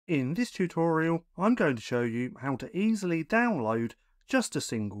In this tutorial, I'm going to show you how to easily download just a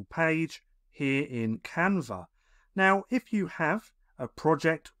single page here in Canva. Now, if you have a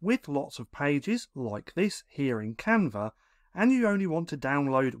project with lots of pages like this here in Canva, and you only want to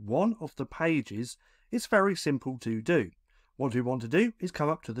download one of the pages, it's very simple to do. What we want to do is come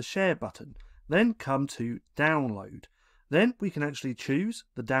up to the Share button, then come to Download. Then we can actually choose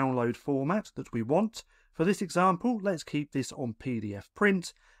the download format that we want. For this example, let's keep this on PDF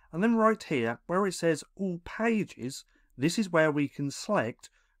print. And then right here, where it says All Pages, this is where we can select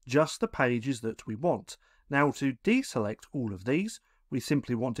just the pages that we want. Now, to deselect all of these, we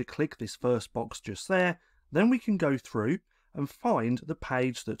simply want to click this first box just there. Then we can go through and find the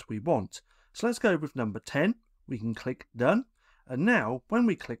page that we want. So let's go with number 10. We can click Done. And now, when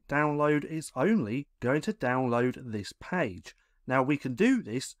we click Download, it's only going to download this page. Now, we can do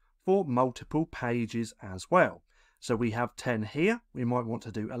this for multiple pages as well. So we have 10 here, we might want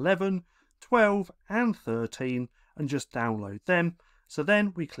to do 11, 12 and 13 and just download them. So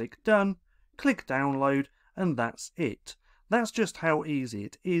then we click Done, click Download, and that's it. That's just how easy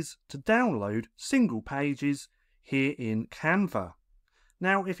it is to download single pages here in Canva.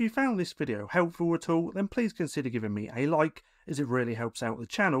 Now, if you found this video helpful at all, then please consider giving me a like, as it really helps out the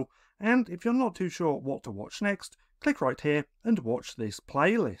channel. And if you're not too sure what to watch next, click right here and watch this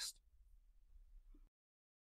playlist.